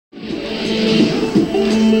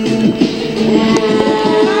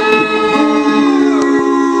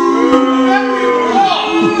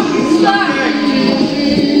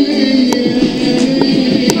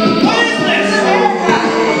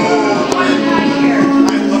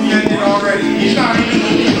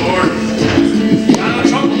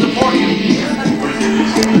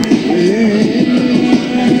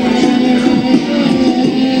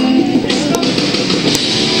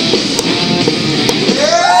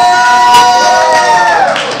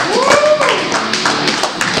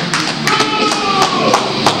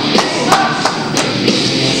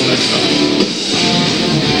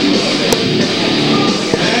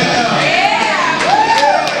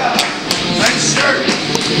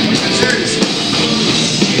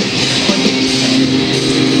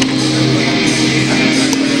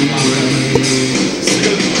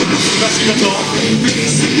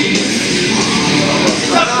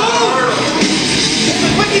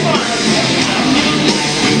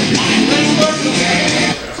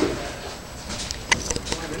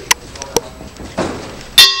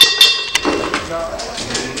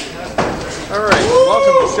Alright,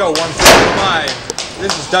 welcome to show 145.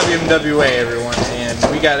 This is WMWA, everyone, and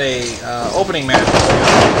we got a opening match.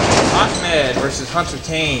 Achmed versus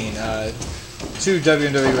Kain, two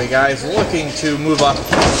WMWA guys looking to move up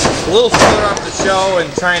a little further up the show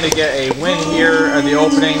and trying to get a win here at the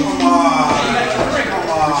opening.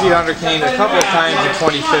 We've seen Kain a couple of times in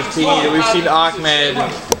 2015. We've seen Achmed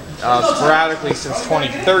sporadically since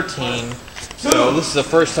 2013. So this is the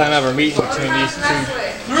first time ever meeting between these two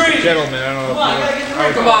gentlemen. I don't know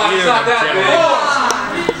if come on, it's not that big.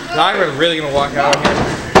 Achmed's really going to walk out here.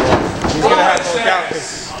 He's going to have to look out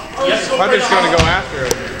because Hunter's going to go after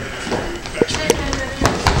him.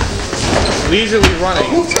 Leisurely running.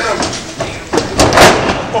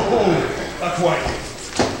 Not quite.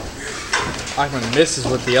 Achmed misses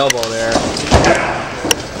with the elbow there.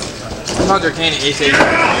 Kain is a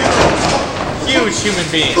huge human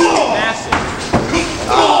being. Massive.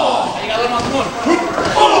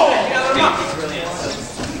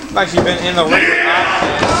 I've actually been in the ring with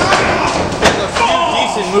Achmed. He has a few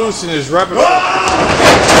decent moves in his repertoire.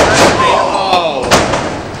 Oh.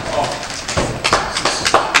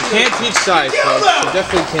 You can't teach size, folks. You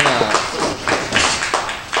definitely cannot.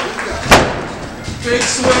 Big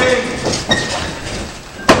swing.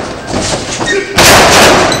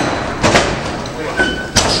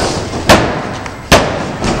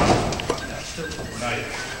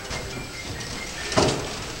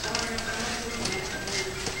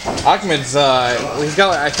 Achmed's,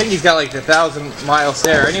 I think he's got like 1,000 miles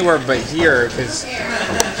there, anywhere but here, because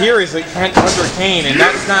here is like Kain, and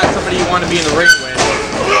that's not somebody you want to be in the ring with.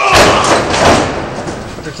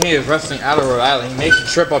 Kain is wrestling out of Rhode Island. He makes a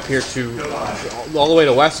trip up here to all the way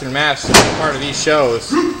to Western Mass to be part of these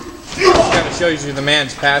shows. This kind of shows you the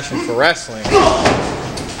man's passion for wrestling.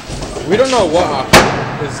 We don't know what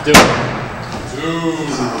Achmed is doing.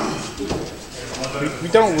 We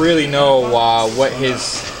don't really know what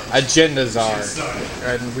his agendas are,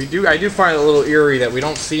 and I do find it a little eerie that we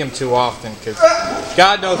don't see him too often, because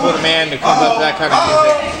God knows what a man that comes up to that kind of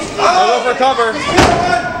music. I'll go for cover.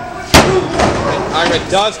 Achmed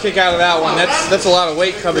does kick out of that one. That's a lot of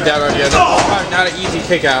weight coming down on you. That's probably not an easy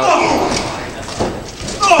kick out.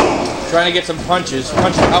 Trying to get some punches,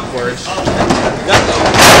 punching upwards. That's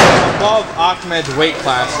above Achmed's weight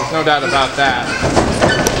class. There's no doubt about that.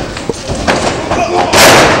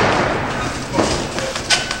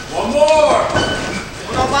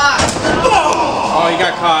 Oh, he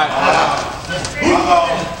got caught.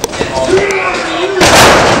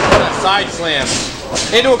 Side slam.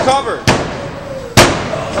 Into a cover.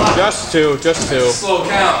 Just two. Slow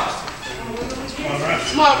count.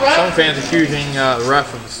 Some fans accusing the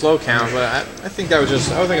ref of a slow count, but I think that was a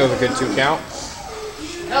good 2 count.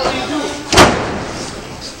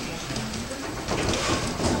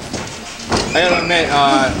 I gotta admit,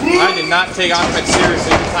 I did not take Achmed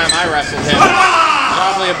seriously the time I wrestled him.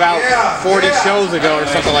 Probably about 40 shows ago or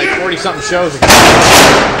something, like 40-something shows ago.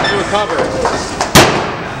 Do a cover.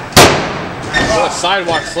 What a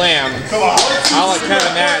sidewalk slam. I like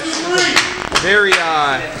Kevin Nash. Very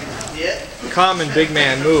common big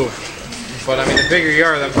man move. But I mean, the bigger you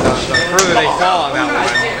are, the further they fall on that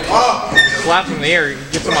one. Slap in the air,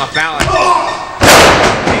 gets them off balance.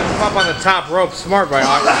 Up on the top rope, smart by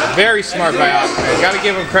Achmed. Very smart by Achmed. Gotta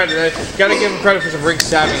give him credit. Gotta give him credit for some ring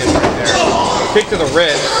savviness right there. Kick to the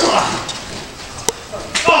ribs.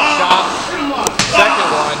 Shot.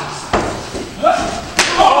 Second one.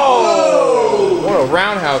 Oh! What a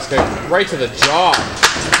roundhouse kick. Right to the jaw.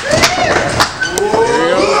 Here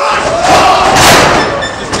he goes.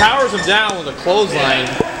 Just powers him down with a clothesline.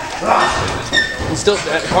 Still,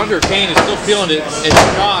 Hunter Kain is still feeling it. His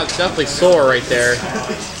jaw is definitely sore right there.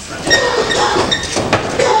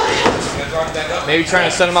 Maybe trying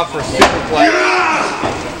to set him up for a superplex.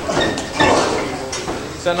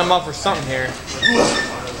 Setting him up for something here.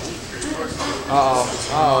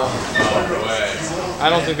 I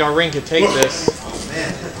don't think our ring could take this.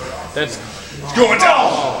 That's going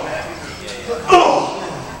down.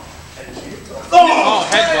 Oh,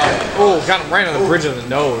 headbutt. Oh, got him right on the bridge of the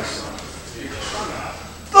nose.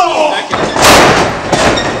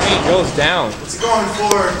 He goes down. What's he going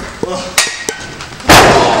for?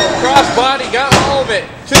 Cross body, got all of it.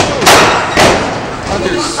 2.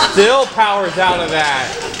 Hunter still powers out of that.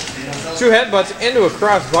 2 headbutts into a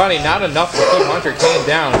cross body, not enough to keep Hunter Kain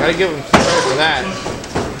down. Gotta give him some credit for that.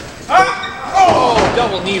 Oh,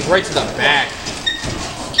 double knees right to the back.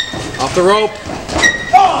 Off the rope.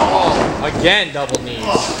 Oh, again double knees.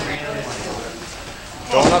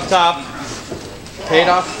 Going up top. Paid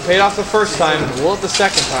off the first time, will it the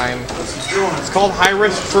second time. It's called high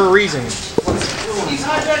risk for a reason. He's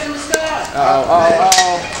hijacking the sky.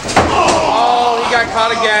 Oh, he got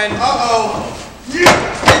caught again.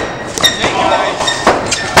 Thank you, guys.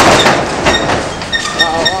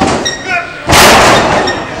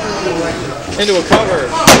 Into a cover.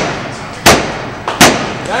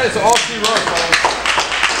 That is all she wrote, folks.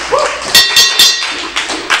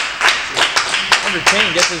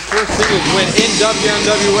 Kain gets his first singles win in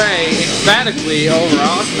WMWA emphatically over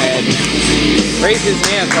Achmed. Raise his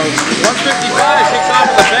hand, folks. 155 kicks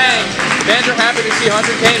off with a bang. Fans are happy to see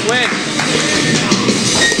Hunter Kain win.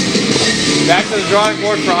 Back to the drawing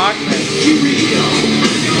board for Achmed.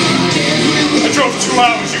 I drove 2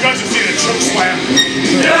 hours. You guys have seen a choke slam.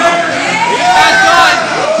 He's not done.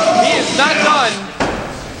 He is not done.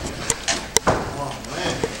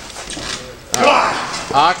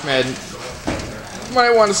 Achmed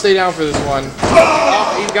might want to stay down for this one.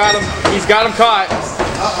 Oh, he's got him. He's got him caught.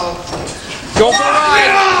 Go for the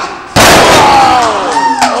ride.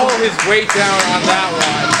 Oh, his weight down on that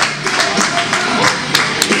one.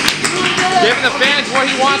 Giving the fans what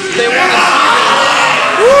he wants. They want to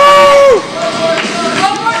see. Woo!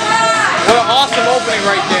 What an awesome opening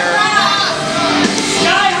right there.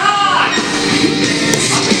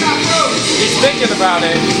 He's thinking about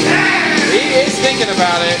it. He is thinking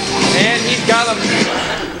about it, and he's got him.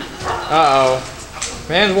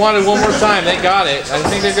 Fans wanted one more time. They got it. I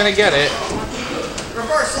think they're gonna get it.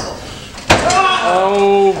 Reversal.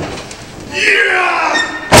 Oh. Yeah!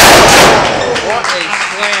 What a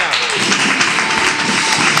slam.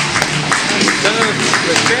 Sending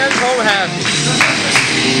the fans home happy.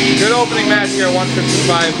 Good opening match here at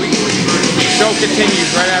 155. The show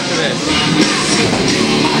continues right after this.